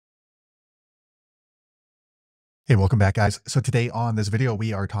Hey, welcome back, guys. So today on this video,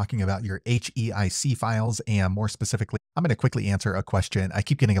 we are talking about your HEIC files, and more specifically, I'm going to quickly answer a question I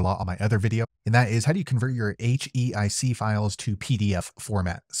keep getting a lot on my other video, and that is how do you convert your HEIC files to PDF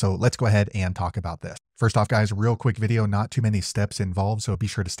format? So let's go ahead and talk about this. First off, guys, real quick video, not too many steps involved, so be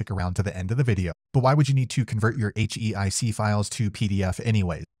sure to stick around to the end of the video. But why would you need to convert your HEIC files to PDF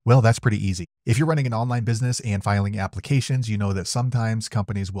anyways? Well, that's pretty easy. If you're running an online business and filing applications, you know that sometimes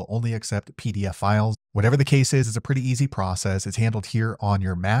companies will only accept PDF files. Whatever the case is, it's a pretty easy process. It's handled here on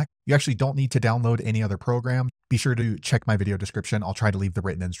your Mac. You actually don't need to download any other program. Be sure to check my video description. I'll try to leave the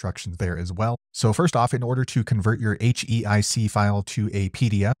written instructions there as well. So first off, in order to convert your HEIC file to a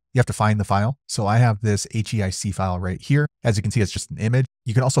PDF, you have to find the file. So I have this HEIC file right here. As you can see, it's just an image.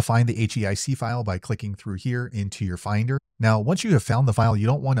 You can also find the HEIC file by clicking through here into your Finder. Now, once you have found the file, you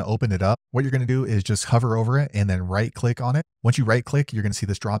don't want to open it up. What you're going to do is just hover over it and then right click on it. Once you right click, you're going to see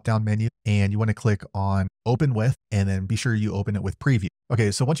this drop down menu and you want to click on Open With, and then be sure you open it with Preview.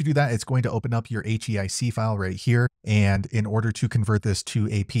 Okay, so once you do that, it's going to open up your HEIC file right here. And in order to convert this to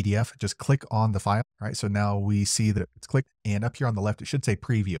a PDF, just click on the file. All right, so now we see that it's clicked, and up here on the left, it should say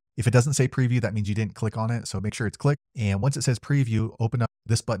Preview. If it doesn't say Preview, that means you didn't click on it. So make sure it's clicked. And once it says Preview, open up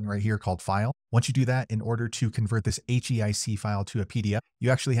this button right here called File. Once you do that, in order to convert this HEIC file to a PDF,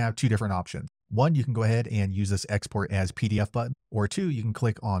 you actually have two different options. One, you can go ahead and use this export as PDF button, or two, you can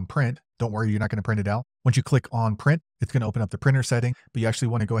click on print. Don't worry, you're not going to print it out. Once you click on print, it's going to open up the printer setting, but you actually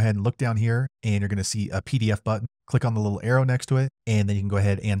want to go ahead and look down here and you're going to see a PDF button. Click on the little arrow next to it, and then you can go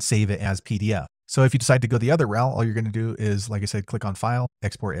ahead and save it as PDF. So if you decide to go the other route, all you're going to do is, like I said, click on File,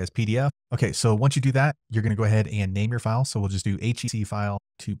 Export as PDF. Okay, so once you do that, you're going to go ahead and name your file. So we'll just do HEIC file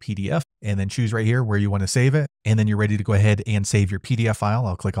to PDF, and then choose right here where you want to save it. And then you're ready to go ahead and save your PDF file.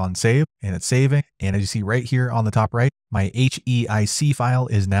 I'll click on Save, and it's saving. And as you see right here on the top right, my HEIC file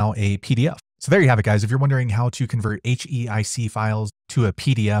is now a PDF. So there you have it, guys. If you're wondering how to convert HEIC files to a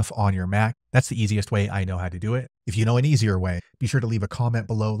PDF on your Mac, that's the easiest way I know how to do it. If you know an easier way, be sure to leave a comment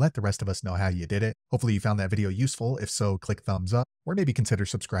below. Let the rest of us know how you did it. Hopefully you found that video useful. If so, click thumbs up, or maybe consider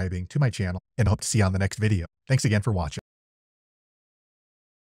subscribing to my channel, and hope to see you on the next video. Thanks again for watching.